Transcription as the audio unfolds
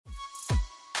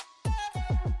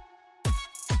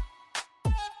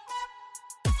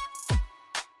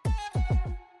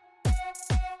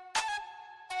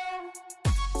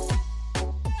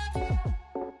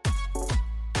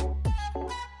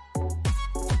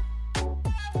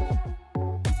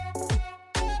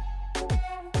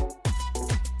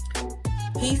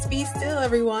Peace be still,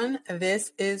 everyone.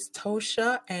 This is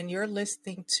Tosha, and you're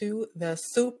listening to the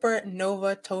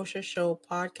Supernova Tosha Show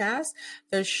podcast,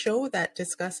 the show that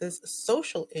discusses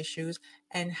social issues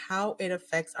and how it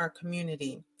affects our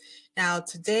community. Now,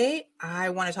 today, I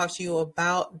want to talk to you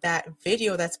about that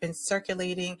video that's been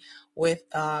circulating with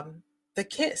the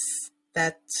kiss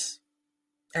that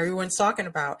everyone's talking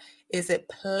about. Is it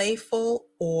playful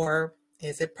or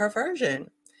is it perversion?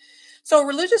 So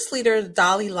religious leader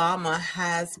Dalai Lama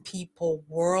has people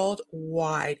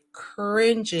worldwide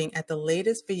cringing at the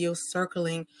latest video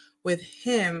circling with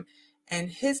him and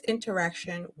his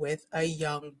interaction with a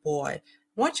young boy.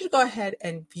 I want you to go ahead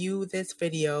and view this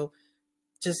video.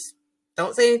 Just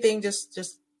don't say anything,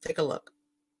 just take a look.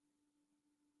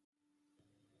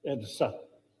 It's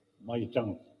my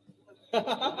tongue.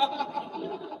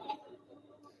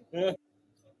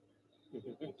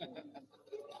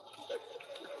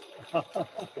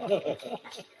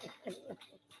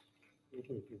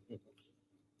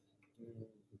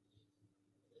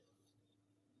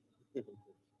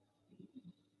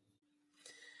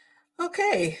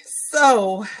 Okay,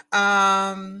 so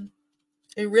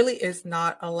it really is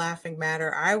not a laughing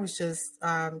matter. I was just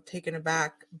taken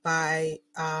aback by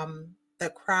the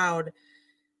crowd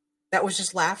that was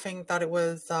just laughing, thought it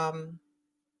was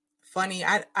funny.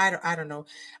 I don't know.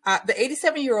 The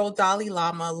 87-year-old Dalai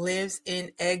Lama lives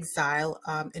in exile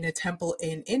in a temple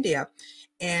in India.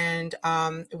 And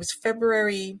it was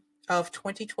February of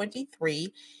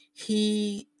 2023.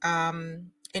 He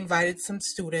invited some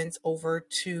students over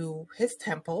to his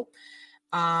temple.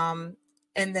 And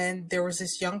then there was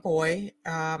this young boy.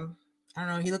 I don't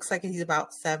know. He looks like he's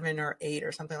about 7 or 8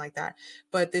 or something like that.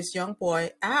 But this young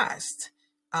boy asked,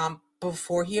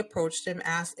 before he approached him,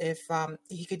 asked if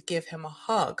he could give him a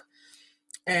hug.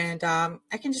 And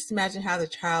I can just imagine how the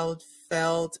child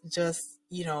felt, just,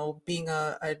 being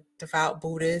a devout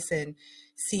Buddhist and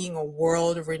seeing a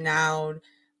world-renowned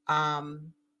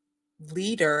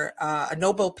leader, a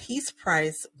Nobel Peace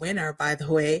Prize winner, by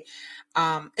the way,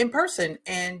 in person.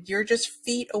 And you're just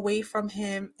feet away from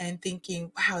him and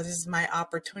thinking, wow, this is my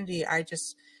opportunity. I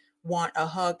just want a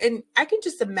hug. And I can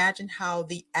just imagine how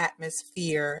the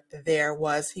atmosphere there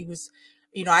was. He was,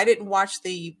 I didn't watch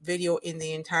the video in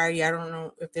the entirety. I don't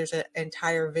know if there's an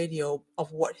entire video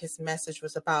of what his message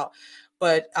was about,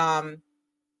 but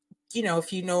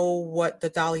if you know what the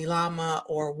Dalai Lama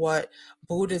or what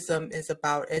Buddhism is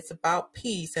about, it's about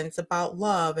peace and it's about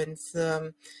love. And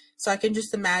so I can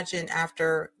just imagine,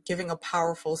 after giving a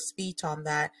powerful speech on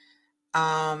that,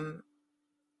 how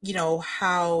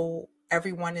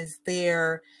everyone is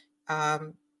there,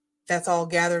 that's all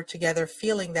gathered together,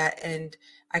 feeling that. And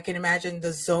I can imagine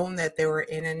the zone that they were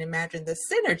in and imagine the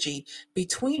synergy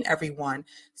between everyone.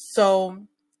 So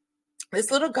this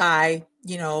little guy,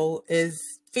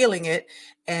 is feeling it,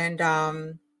 and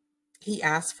he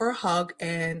asks for a hug,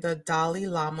 and the Dalai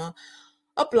Lama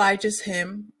obliges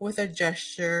him with a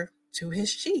gesture to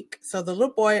his cheek. So the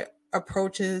little boy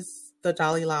approaches the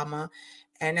Dalai Lama,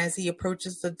 and as he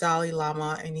approaches the Dalai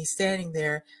Lama and he's standing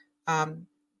there,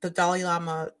 the Dalai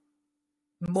Lama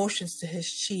motions to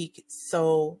his cheek.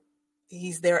 So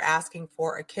he's there asking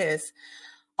for a kiss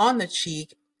on the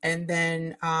cheek, and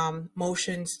then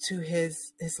motions to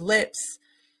his lips.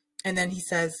 And then he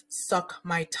says, "Suck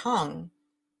my tongue."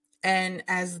 And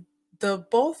as the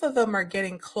both of them are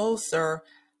getting closer,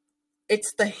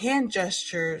 it's the hand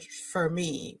gestures for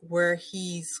me, where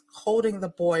he's holding the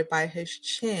boy by his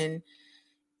chin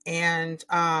and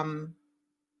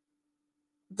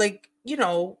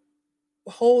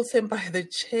holds him by the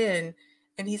chin,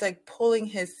 and he's like pulling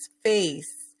his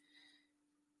face.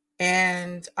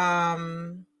 And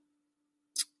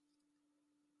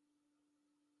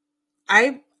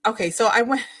so I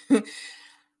went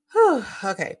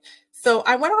okay. So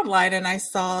I went online and I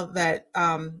saw that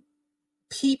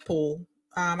People,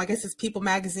 I guess it's People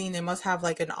magazine, they must have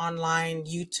like an online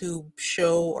YouTube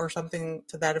show or something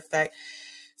to that effect,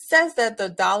 says that the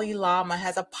Dalai Lama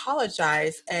has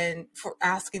apologized and for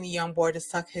asking the young boy to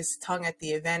suck his tongue at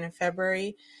the event in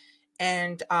February.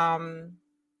 And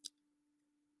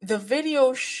the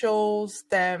video shows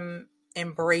them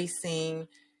embracing,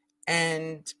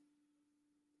 and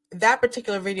that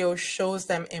particular video shows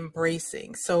them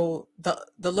embracing. So the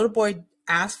little boy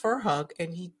asked for a hug,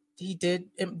 and they did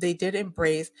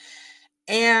embrace.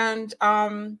 And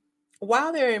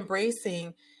while they're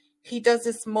embracing, he does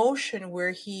this motion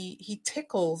where he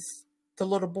tickles the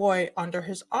little boy under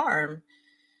his arm,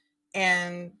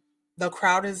 and the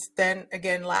crowd is then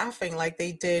again laughing like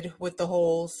they did with the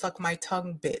whole "suck my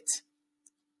tongue" bit.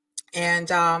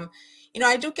 And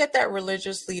I do get that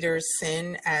religious leaders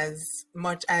sin as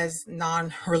much as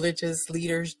non-religious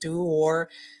leaders do, or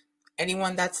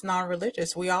anyone that's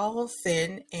non-religious. We all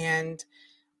sin, and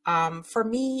for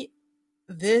me,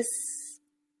 this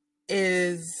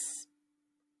is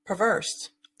perverse.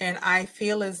 And I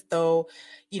feel as though,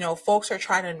 folks are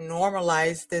trying to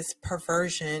normalize this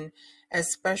perversion,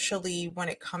 especially when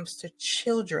it comes to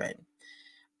children.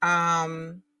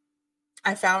 Um,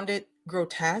 I found it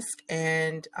grotesque,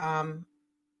 and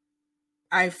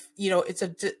it's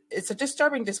a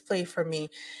disturbing display for me.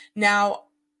 Now,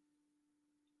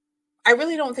 I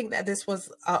really don't think that this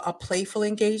was a playful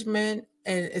engagement,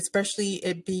 and especially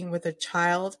it being with a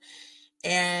child.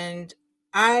 And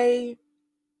I,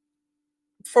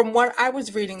 from what I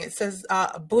was reading, it says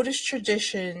a Buddhist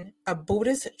tradition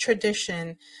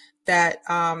that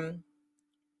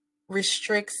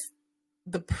restricts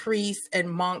the priests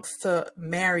and monks to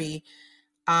marry.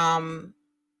 Um,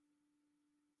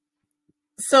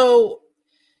 so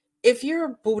if you're a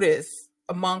Buddhist,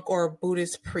 a monk or a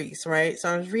Buddhist priest, right?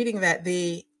 So I was reading that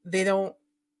they're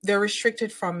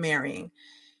restricted from marrying.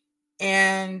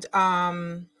 And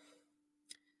for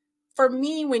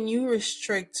me, when you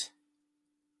restrict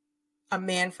a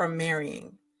man from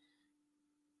marrying,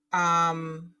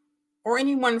 um, or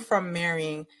anyone from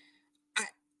marrying, I,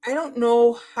 I don't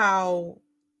know how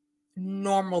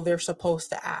normal they're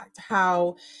supposed to act.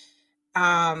 How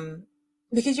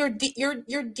because you're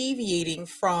deviating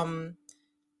from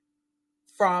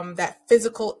that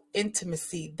physical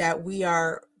intimacy that we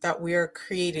are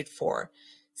created for.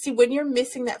 See, when you're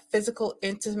missing that physical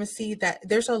intimacy, that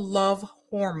there's a love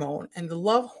hormone, and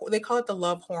they call it the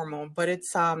love hormone, but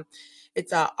it's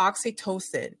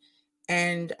oxytocin.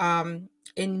 And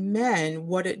in men,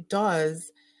 what it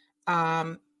does,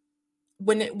 um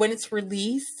when it's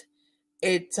released,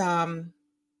 it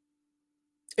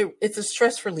it's a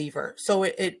stress reliever. So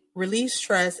it relieves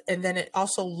stress, and then it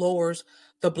also lowers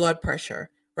the blood pressure,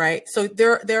 right? So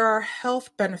there are health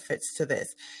benefits to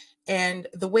this. And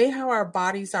the way how our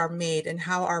bodies are made, and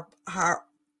how our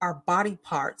body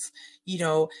parts,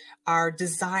 are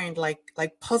designed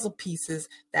like puzzle pieces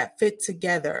that fit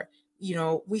together.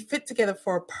 We fit together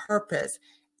for a purpose,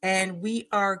 and we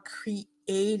are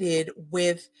created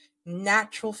with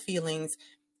natural feelings,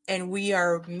 and we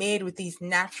are made with these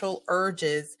natural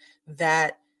urges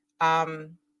that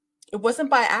it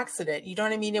wasn't by accident. You know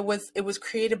what I mean? It was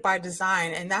created by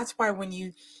design. And that's why when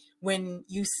you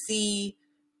see,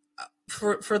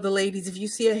 for the ladies, if you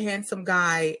see a handsome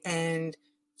guy, and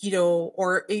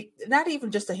not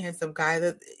even just a handsome guy,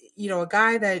 that a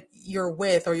guy that you're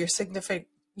with, or your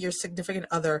significant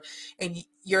other, and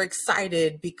you're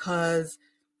excited because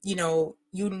you know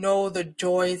the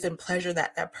joys and pleasure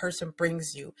that that person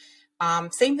brings you.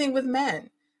 Same thing with men.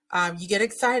 You get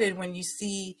excited when you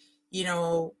see you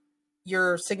know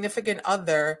your significant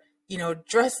other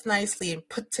dressed nicely and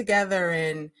put together,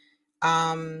 and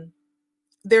um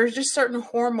there's just certain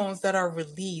hormones that are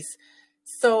released.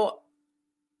 So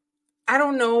I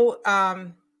don't know,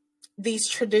 these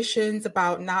traditions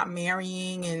about not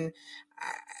marrying, and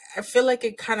I feel like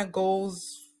it kind of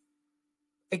goes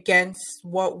against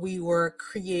what we were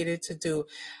created to do.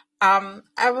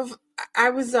 I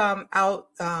was out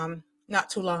not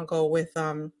too long ago with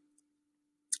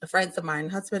friends of mine,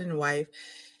 husband and wife,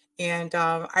 and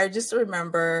I just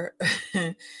remember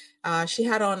she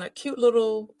had on a cute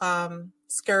little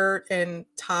skirt and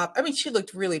top. I mean, she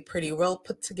looked really pretty, well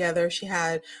put together. She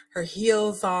had her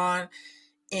heels on,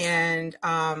 and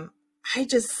I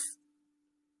just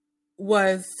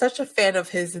was such a fan of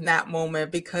his in that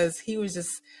moment, because he was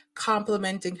just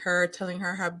complimenting her, telling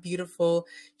her how beautiful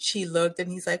she looked. And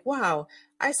he's like, wow,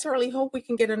 I certainly hope we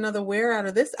can get another wear out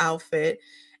of this outfit.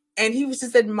 And he was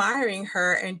just admiring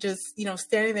her, and just,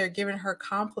 standing there giving her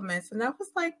compliments. And I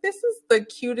was like, this is the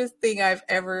cutest thing I've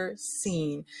ever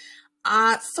seen.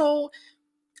 So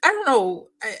I don't know.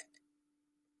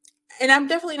 And I'm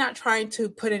definitely not trying to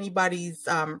put anybody's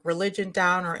religion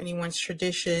down, or anyone's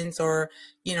traditions, or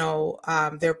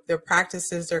their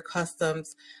practices, their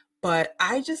customs, but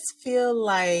I just feel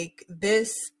like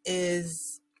this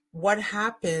is what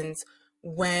happens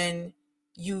when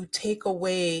you take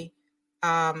away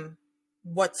um,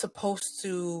 what's supposed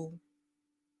to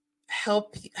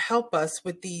help us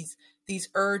with these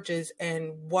urges,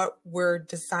 and what we're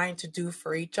designed to do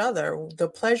for each other, the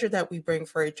pleasure that we bring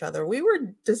for each other. We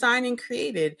were designed and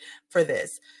created for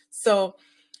this. So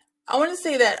I want to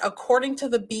say that according to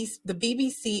the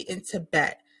BBC in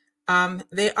Tibet,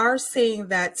 they are saying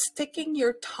that sticking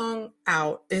your tongue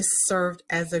out is served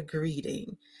as a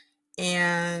greeting.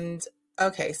 And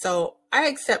Okay, so I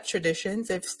accept traditions.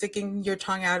 If sticking your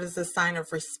tongue out is a sign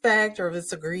of respect or if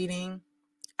it's a greeting,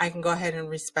 I can go ahead and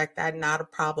respect that. Not a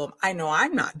problem. I know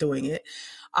I'm not doing it.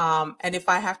 And if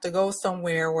I have to go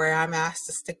somewhere where I'm asked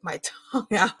to stick my tongue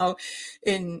out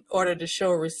in order to show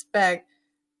respect,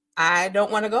 I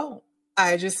don't want to go.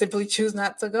 I just simply choose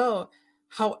not to go.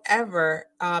 However,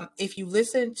 if you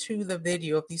listen to the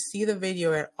video, if you see the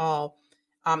video at all,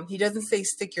 he doesn't say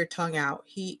stick your tongue out.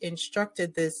 He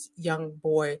instructed this young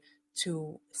boy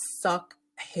to suck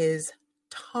his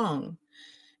tongue.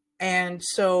 And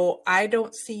so I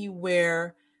don't see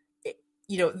where, eh,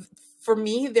 you know, for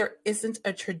me, there isn't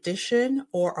a tradition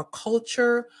or a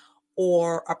culture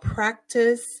or a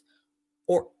practice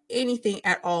or anything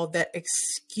at all that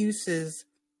excuses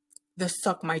the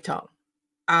suck my tongue.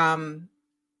 Um,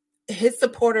 his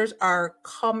supporters are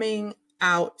coming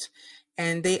out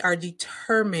and they are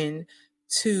determined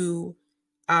to,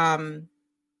 um,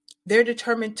 they're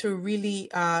determined to really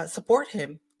support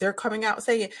him. They're coming out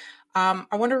saying it. I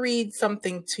want to read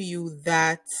something to you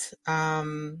that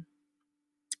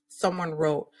someone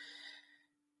wrote.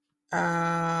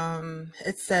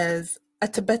 It says a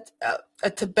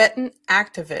Tibetan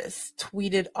activist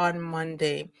tweeted on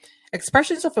Monday,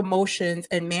 expressions of emotions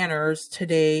and manners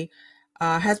today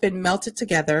has been melted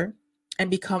together and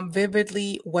become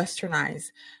vividly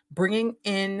westernized, bringing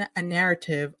in a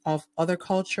narrative of other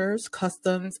cultures,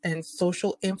 customs, and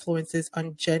social influences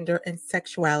on gender and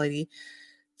sexuality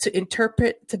to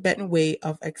interpret Tibetan way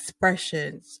of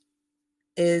expressions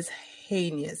is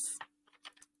heinous.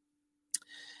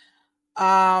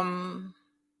 Um,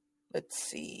 let's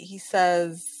see. He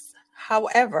says,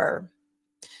 however,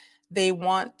 they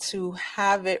want to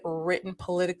have it written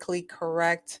politically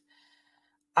correct.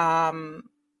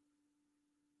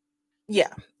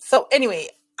 Yeah. So anyway,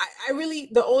 I really,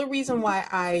 the only reason why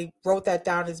I wrote that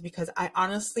down is because I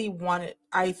honestly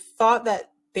I thought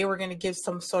that they were going to give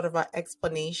some sort of an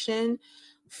explanation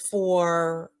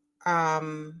for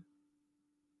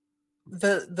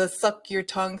the suck your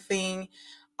tongue thing.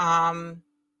 Um,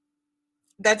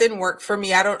 that didn't work for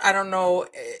me. I don't know.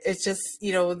 It's just,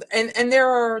 and there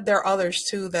are others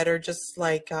too that are just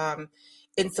like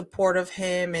in support of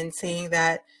him and saying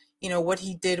that, what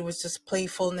he did was just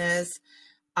playfulness.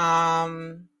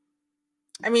 Um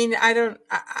I mean, I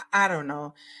don't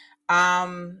know.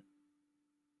 Um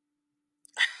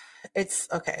it's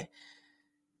okay.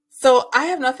 So I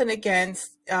have nothing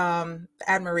against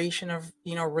admiration of,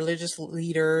 religious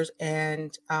leaders,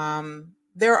 and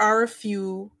there are a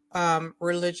few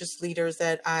religious leaders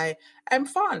that I am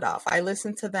fond of. I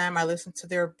listen to them. I listen to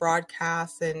their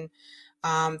broadcasts and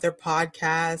their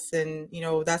podcasts, and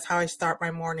that's how I start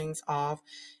my mornings off,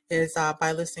 is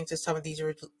by listening to some of these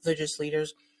religious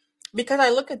leaders, because I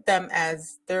look at them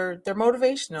as they're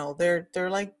motivational. They're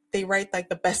like, they write like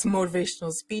the best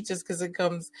motivational speeches because it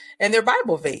comes, and they're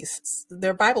Bible based.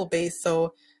 They're Bible based.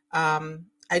 So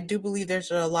I do believe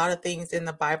there's a lot of things in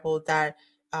the Bible that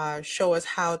show us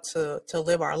how to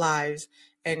live our lives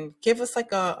and give us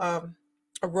like a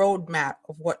roadmap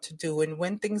of what to do and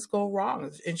when things go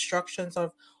wrong, instructions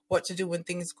of what to do when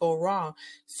things go wrong.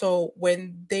 So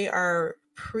when they are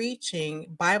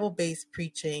preaching Bible based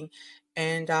preaching,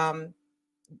 and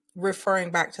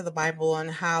referring back to the Bible on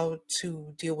how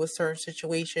to deal with certain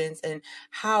situations and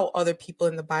how other people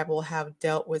in the Bible have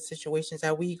dealt with situations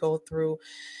that we go through.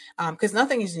 Because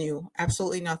nothing is new.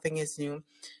 Absolutely nothing is new.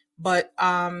 But,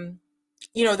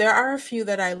 there are a few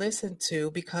that I listen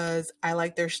to because I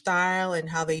like their style and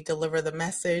how they deliver the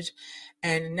message.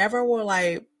 And never will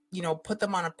I, put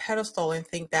them on a pedestal and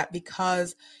think that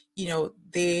because,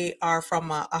 they are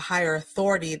from a higher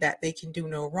authority that they can do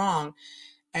no wrong.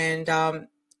 And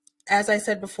as I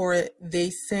said before,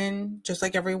 they sin just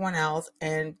like everyone else.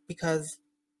 And because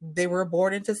they were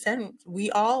born into sin, we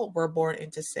all were born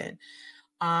into sin.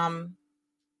 Um,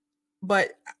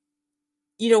 but,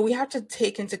 we have to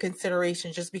take into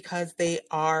consideration, just because they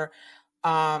are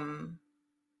um,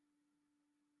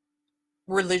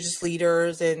 religious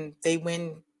leaders and they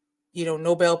win,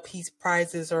 Nobel Peace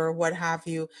Prizes or what have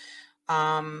you,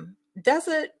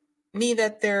 doesn't mean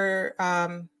that they're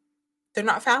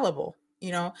not fallible.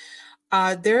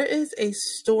 There is a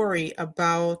story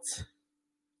about,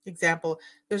 example,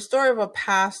 there's a story of a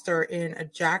pastor in a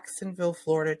Jacksonville,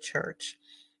 Florida church.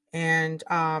 And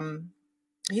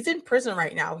he's in prison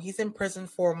right now. He's in prison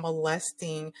for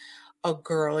molesting a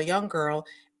young girl.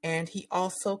 And he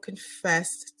also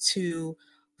confessed to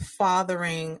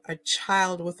fathering a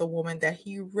child with a woman that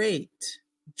he raped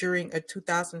during a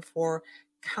 2004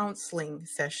 counseling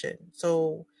session.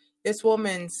 So this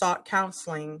woman sought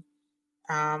counseling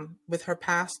with her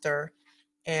pastor,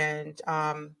 and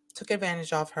took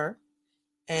advantage of her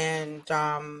and,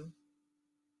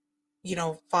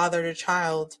 fathered a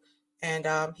child. And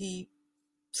he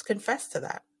confessed to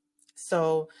that.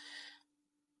 So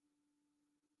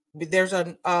there's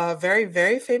a very,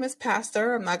 very famous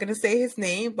pastor. I'm not going to say his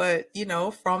name, but,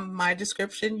 from my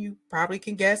description, you probably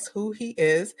can guess who he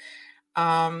is.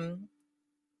 Um,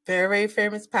 Very, very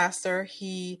famous pastor.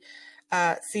 He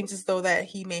seems as though that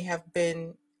he may have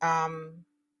been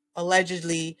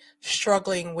allegedly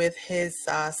struggling with his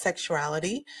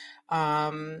sexuality.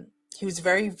 He was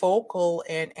very vocal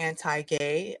and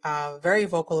anti-gay, very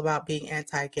vocal about being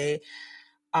anti-gay.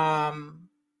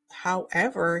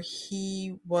 However,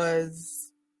 he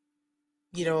was,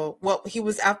 he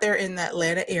was out there in the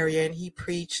Atlanta area and he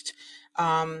preached,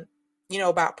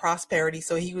 about prosperity.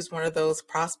 So he was one of those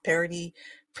prosperity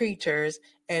preachers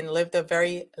and lived a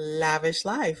very lavish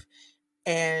life.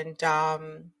 And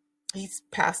he's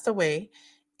passed away.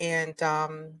 And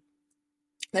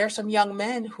there are some young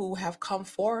men who have come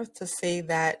forth to say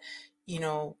that,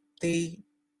 they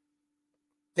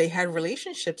had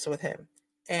relationships with him,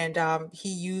 and he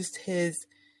used his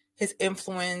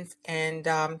influence, and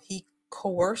he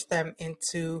coerced them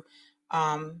into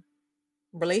um,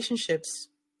 relationships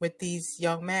with these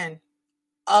young men,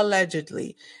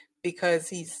 allegedly, because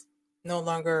he's no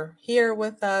longer here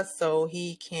with us, so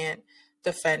he can't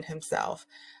defend himself.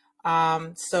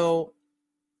 So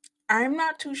I'm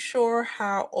not too sure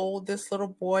how old this little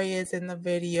boy is in the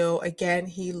video. Again,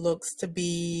 he looks to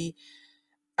be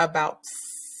about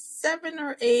 7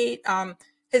 or 8.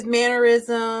 His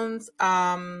mannerisms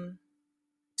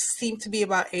seem to be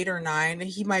about 8 or 9.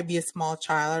 He might be a small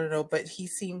child, I don't know, but he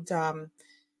seemed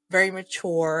very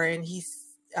mature, and he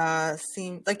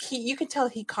seemed like you can tell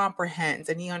he comprehends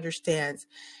and he understands,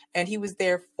 and he was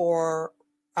there for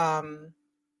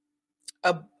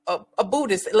a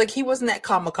Buddhist. Like, he wasn't at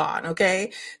Comic-Con,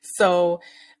 okay? So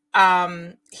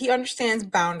he understands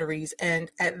boundaries,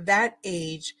 and at that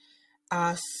age,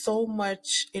 so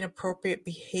much inappropriate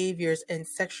behaviors and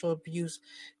sexual abuse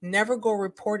never go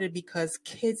reported because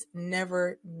kids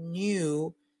never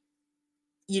knew.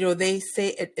 They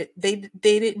say they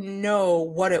didn't know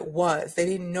what it was. They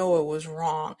didn't know it was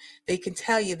wrong. They can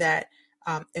tell you that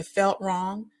it felt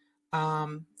wrong.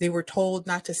 They were told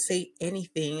not to say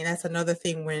anything, and that's another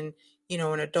thing when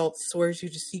an adult swears you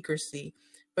to secrecy.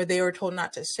 But they were told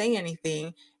not to say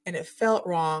anything, and it felt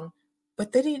wrong,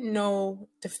 but they didn't know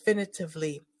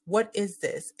definitively what is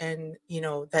this, and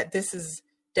that this is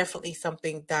definitely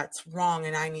something that's wrong,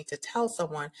 and I need to tell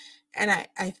someone. And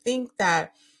I think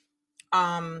that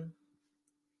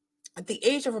at the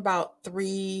age of about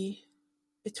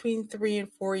between 3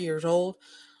 and 4 years old,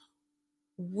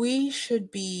 we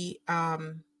should be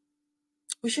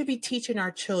teaching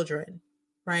our children,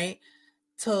 right,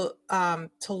 to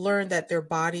learn that their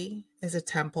body is a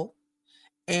temple,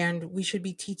 and we should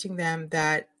be teaching them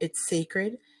that it's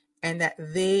sacred and that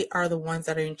they are the ones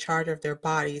that are in charge of their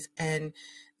bodies. And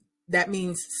that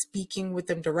means speaking with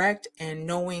them direct and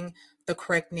knowing the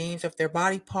correct names of their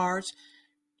body parts.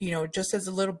 Just as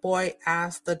a little boy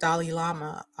asked the Dalai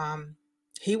Lama,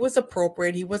 he was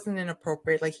appropriate. He wasn't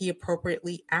inappropriate. Like, he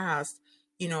appropriately asked,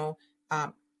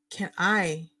 um, can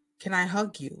I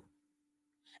hug you?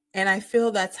 And I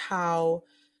feel that's how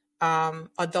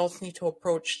adults need to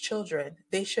approach children.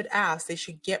 They should ask, they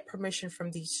should get permission from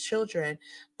these children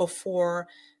before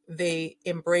they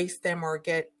embrace them or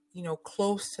get,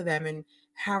 close to them, and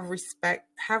have respect,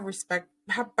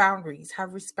 have boundaries,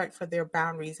 have respect for their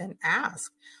boundaries, and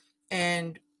ask.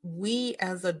 And we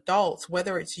as adults,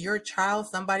 whether it's your child,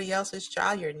 somebody else's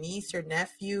child, your niece, your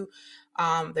nephew,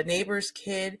 the neighbor's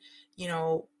kid,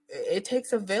 it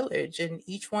takes a village, and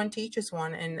each one teaches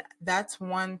one. And that's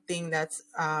one thing that's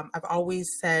I've always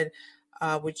said,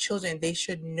 with children, they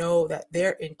should know that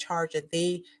they're in charge, and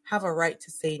they have a right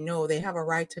to say no. They have a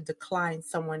right to decline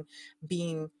someone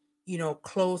being,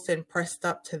 close and pressed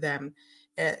up to them.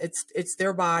 It's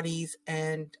their bodies,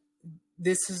 and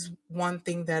this is one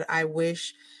thing that I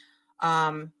wish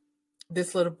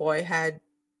this little boy had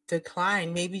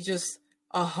declined. Maybe just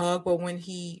a hug, but when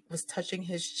he was touching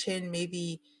his chin,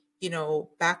 maybe,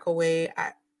 back away.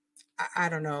 I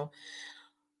don't know.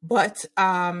 But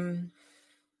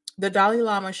the Dalai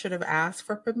Lama should have asked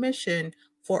for permission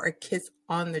for a kiss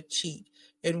on the cheek.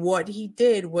 And what he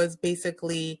did was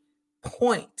basically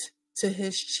point to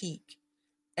his cheek.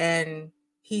 And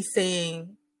he's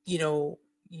saying,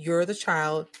 you're the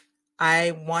child.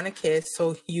 I want a kiss,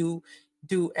 so you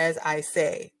do as I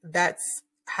say. That's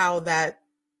how that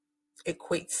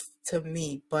equates to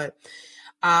me. But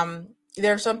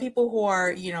there are some people who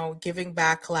are, giving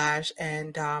backlash,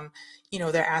 and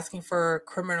they're asking for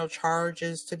criminal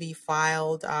charges to be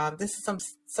filed. This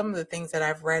is some of the things that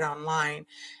I've read online.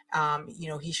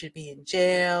 He should be in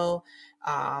jail.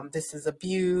 This is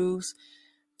abuse.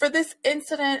 For this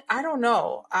incident, I don't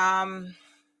know. I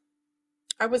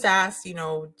was asked,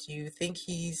 do you think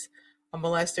he's a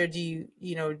molester?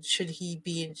 Should he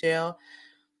be in jail?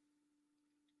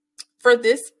 For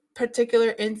this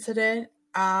particular incident,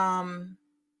 I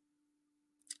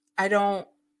don't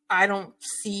I don't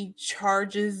see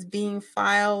charges being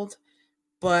filed,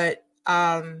 but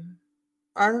I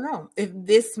don't know if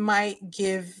this might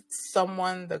give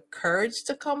someone the courage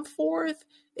to come forth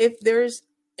if there's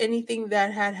anything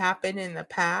that had happened in the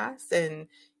past, and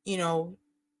you know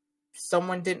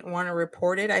someone didn't want to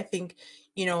report it. I think,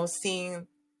 seeing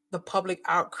the public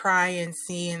outcry and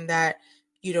seeing that,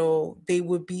 they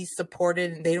would be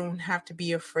supported and they don't have to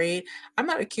be afraid. I'm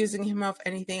not accusing him of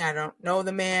anything. I don't know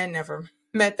the man, never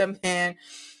met the man.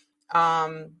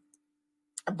 Um,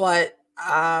 but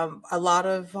a lot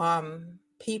of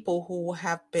people who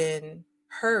have been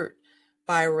hurt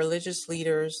by religious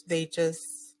leaders, they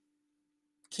just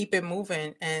keep it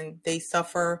moving and they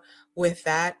suffer with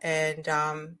that, and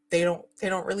they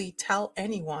don't really tell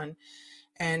anyone,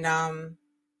 and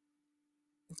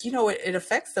it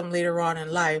affects them later on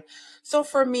in life. So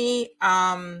for me,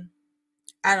 I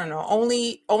don't know.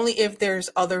 Only if there's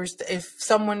others,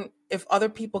 if other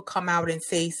people come out and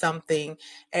say something,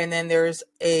 and then there's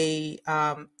a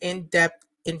in-depth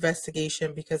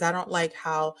investigation, because I don't like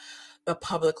how the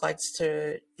public likes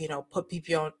to, put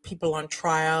people on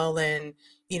trial, and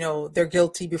they're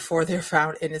guilty before they're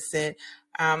found innocent.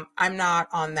 I'm not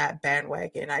on that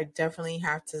bandwagon. I definitely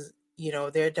have to,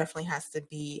 there definitely has to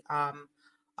be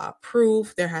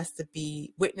proof. There has to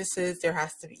be witnesses. There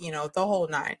has to be, the whole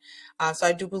nine. So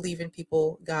I do believe in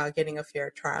people getting a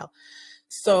fair trial.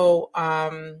 So I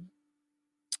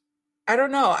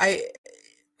don't know. I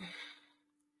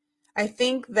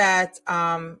think that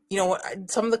some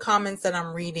of the comments that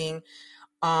I'm reading,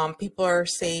 people are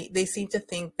saying they seem to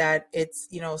think that it's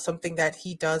something that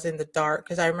he does in the dark.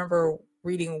 Because I remember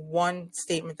reading one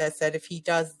statement that said if he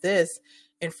does this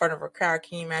in front of a crowd,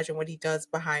 can you imagine what he does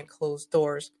behind closed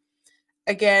doors?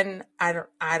 Again, I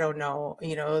don't know.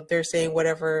 They're saying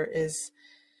whatever is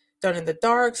done in the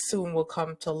dark soon will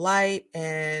come to light,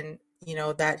 and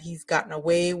that he's gotten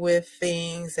away with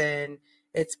things and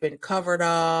it's been covered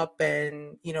up,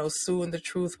 and soon the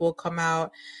truth will come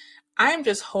out. I'm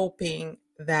just hoping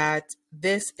that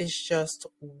this is just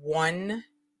one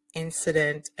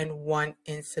incident and one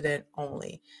incident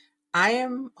only. I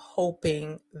am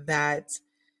hoping that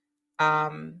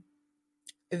um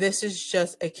this is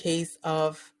just a case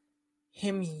of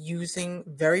him using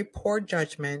very poor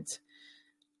judgment.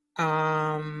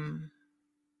 Um,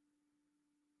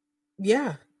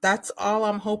 yeah, that's all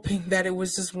I'm hoping, that it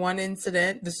was just one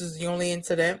incident. This is the only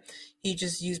incident. He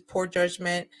just used poor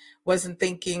judgment, wasn't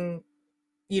thinking,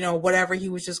 whatever. He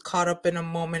was just caught up in a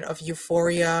moment of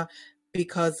euphoria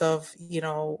because of,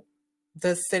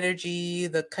 the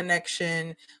synergy, the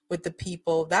connection with the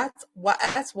people. That's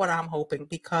what I'm hoping,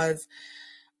 because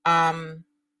um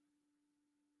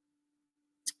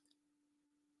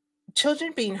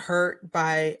children being hurt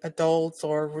by adults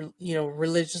or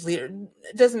religious leader,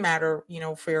 it doesn't matter,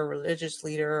 if you're a religious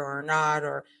leader or not,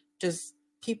 or just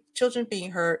children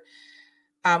being hurt.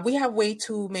 We have way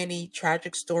too many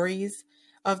tragic stories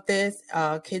of this,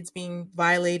 kids being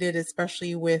violated,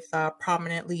 especially with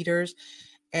prominent leaders.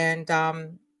 And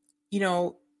you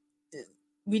know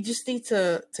we just need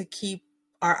to keep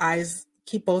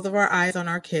both of our eyes on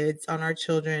our kids, on our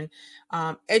children,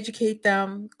 educate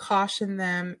them, caution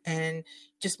them, and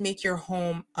just make your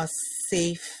home a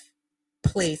safe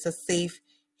place, a safe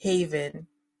haven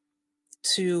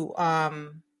to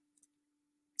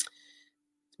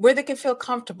where they can feel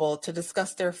comfortable to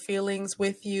discuss their feelings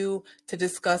with you, to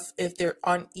discuss if they're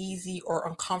uneasy or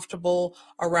uncomfortable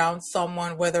around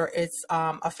someone, whether it's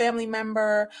a family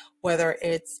member, whether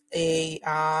it's a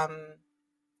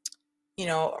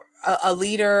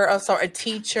leader, a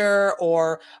teacher,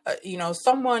 or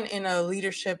someone in a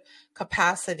leadership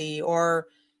capacity, or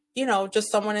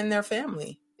just someone in their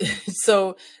family.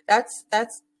 So that's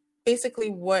basically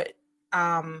what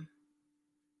um,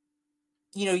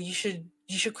 you should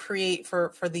create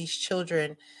for these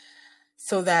children,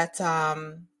 so that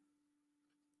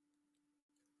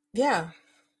yeah,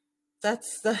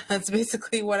 that's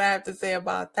basically what I have to say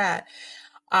about that.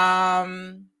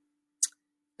 um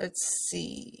let's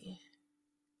see.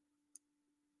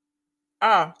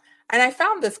 Oh, and I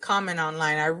found this comment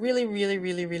online. I really, really,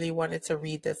 really, really wanted to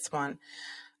read this one.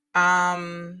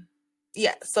 um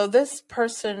Yeah, so this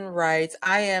person writes,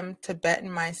 I am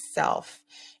Tibetan myself.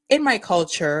 In my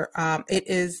culture, it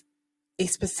is a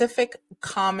specific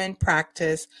common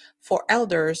practice for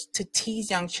elders to tease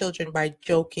young children by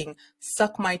joking,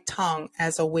 suck my tongue,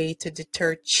 as a way to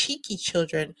deter cheeky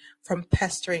children from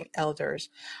pestering elders.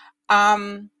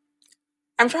 Um,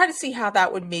 I'm trying to see how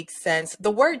that would make sense.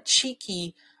 The word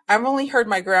cheeky, I've only heard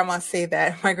my grandma say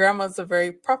that. My grandma's a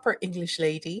very proper English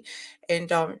lady.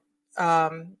 And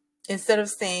um, instead of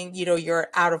saying, you're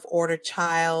out of order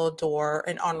child or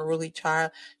an unruly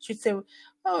child, she'd say,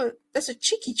 oh, that's a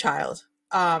cheeky child.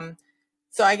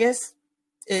 So I guess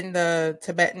in the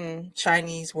Tibetan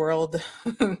Chinese world,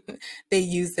 they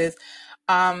use this.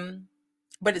 Um,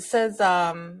 but it says,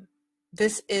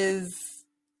 this is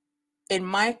in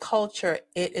my culture,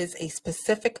 it is a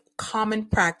specific common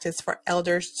practice for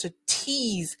elders to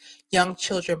tease young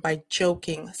children by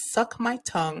joking, suck my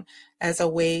tongue, as a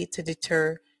way to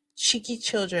deter cheeky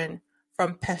children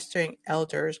from pestering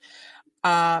elders.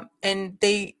 And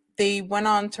they went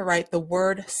on to write the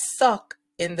word suck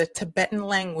in the Tibetan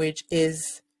language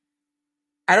is,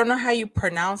 I don't know how you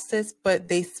pronounce this, but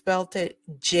they spelled it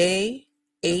JHIP.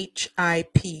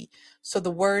 So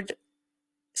the word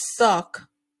suck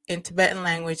in Tibetan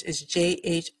language is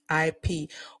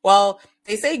JHIP. Well,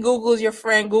 they say Google's your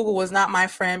friend. Google was not my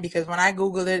friend because when I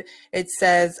Googled it, it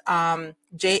says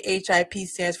JHIP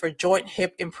stands for Joint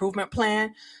Hip Improvement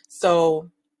Plan.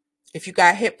 So if you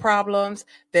got hip problems,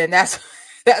 then that's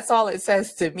that's all it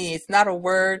says to me. It's not a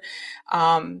word.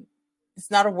 Um,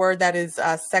 it's not a word that is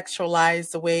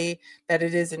sexualized the way that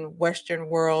it is in Western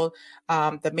world.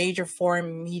 The major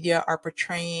foreign media are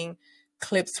portraying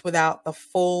clips without the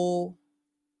full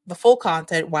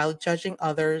content while judging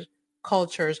other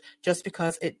cultures just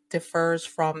because it differs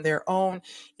from their own.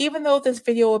 Even though this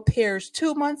video appears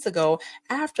 2 months ago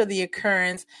after the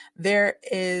occurrence, there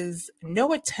is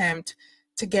no attempt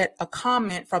to get a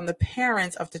comment from the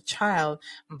parents of the child.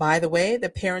 By the way, the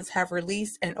parents have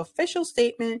released an official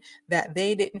statement that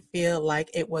they didn't feel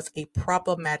like it was a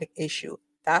problematic issue.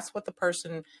 That's what the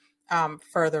person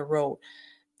further wrote.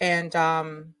 And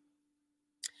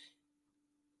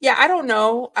yeah, I don't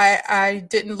know. I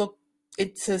didn't look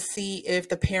it to see if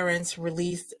the parents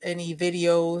released any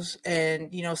videos and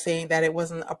saying that it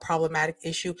wasn't a problematic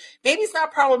issue. Maybe it's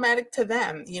not problematic to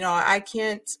them. I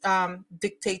can't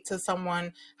dictate to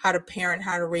someone how to parent,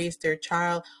 how to raise their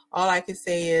child. All I can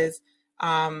say is,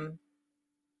 um,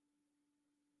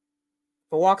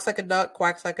 if it walks like a duck,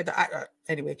 quacks like a duck.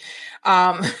 Anyway,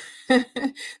 um,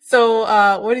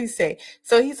 so what do you say?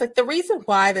 So he's like, the reason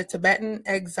why the Tibetan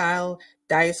exile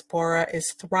diaspora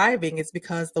is thriving is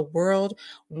because the world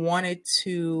wanted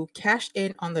to cash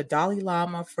in on the Dalai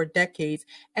Lama for decades,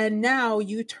 and now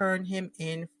you turn him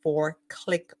in for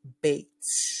clickbait.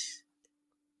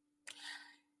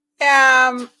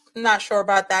 Yeah, I'm not sure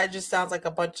about that. It just sounds like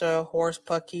a bunch of horse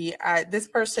pucky. This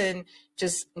person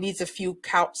just needs a few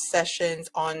couch sessions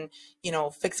on,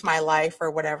 fix my life or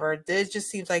whatever. It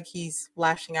just seems like he's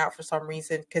lashing out for some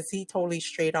reason because he totally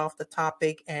strayed off the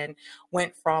topic and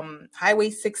went from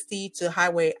Highway 60 to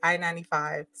Highway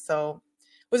I-95. So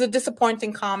it was a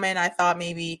disappointing comment. I thought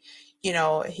maybe,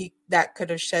 he that could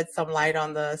have shed some light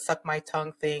on the suck my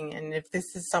tongue thing. And if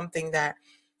this is something that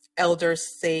elders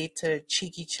say to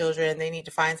cheeky children, they need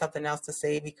to find something else to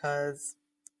say because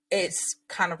it's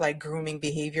kind of like grooming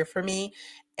behavior for me.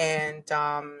 And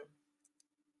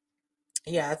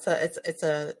yeah, it's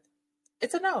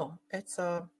a no. It's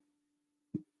a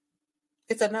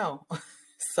no.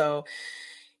 So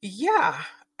yeah.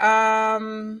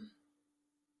 Um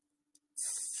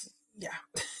yeah.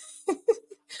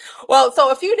 Well,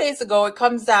 so a few days ago, it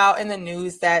comes out in the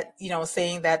news that,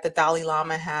 saying that the Dalai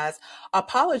Lama has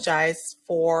apologized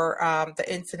for the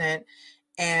incident.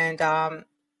 And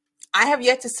I have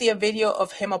yet to see a video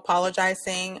of him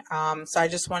apologizing. So I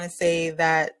just want to say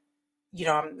that,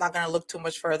 I'm not going to look too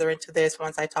much further into this.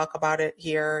 Once I talk about it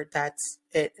here, that's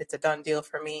it. It's a done deal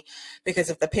for me. Because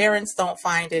if the parents don't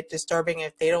find it disturbing,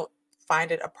 if they don't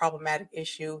find it a problematic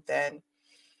issue, then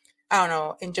I don't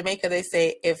know. In Jamaica, they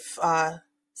say if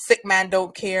sick man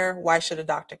don't care, why should a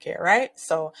doctor care, right?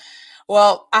 So,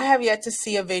 well, I have yet to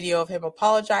see a video of him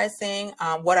apologizing.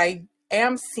 What I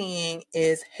am seeing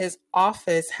is his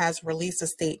office has released a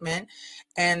statement,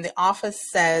 and the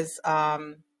office says,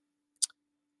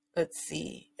 let's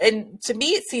see. And to me,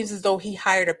 it seems as though he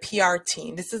hired a PR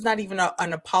team. This is not even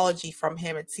an apology from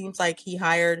him. It seems like he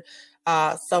hired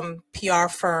some PR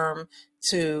firm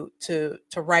to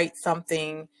write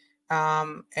something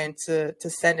and to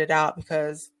send it out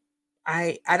because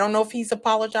I don't know if he's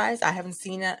apologized. I haven't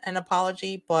seen an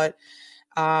apology, but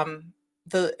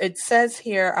it says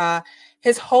here,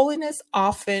 His Holiness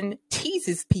often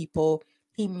teases people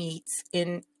he meets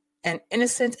in an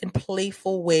innocent and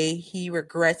playful way. He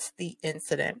regrets the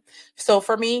incident. So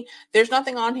for me, there's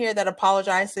nothing on here that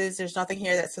apologizes. There's nothing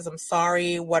here that says I'm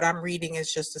sorry. What I'm reading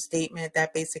is just a statement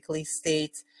that basically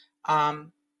states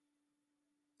um,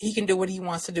 he can do what he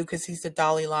wants to do because he's the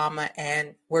Dalai Lama,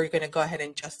 and we're going to go ahead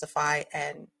and justify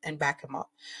and back him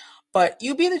up. But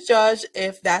you be the judge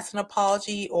if that's an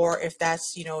apology or if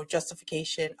that's,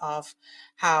 justification of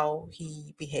how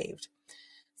he behaved.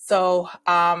 So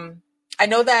I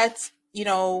know that,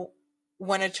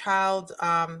 when a child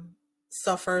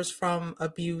suffers from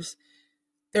abuse,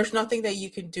 there's nothing that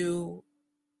you can do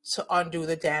to undo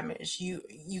the damage.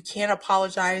 You can't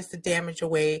apologize the damage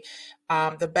away.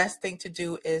 The best thing to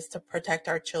do is to protect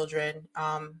our children.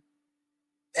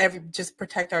 Just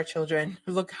protect our children.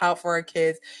 Look out for our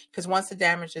kids, because once the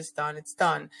damage is done, it's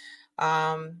done.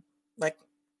 Like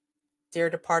dear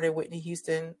departed Whitney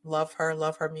Houston, love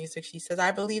her music. She says,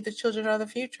 "I believe the children are the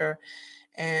future."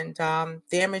 And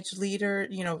damaged leader,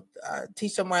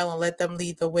 teach them well and let them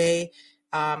lead the way.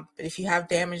 But if you have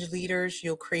damaged leaders,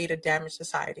 you'll create a damaged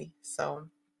society. So,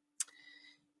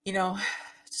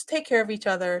 just take care of each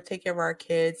other, take care of our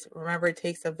kids. Remember, it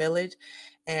takes a village.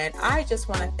 And I just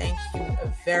want to thank you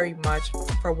very much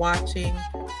for watching,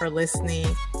 for listening.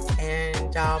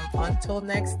 And until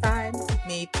next time,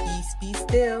 may peace be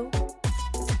still.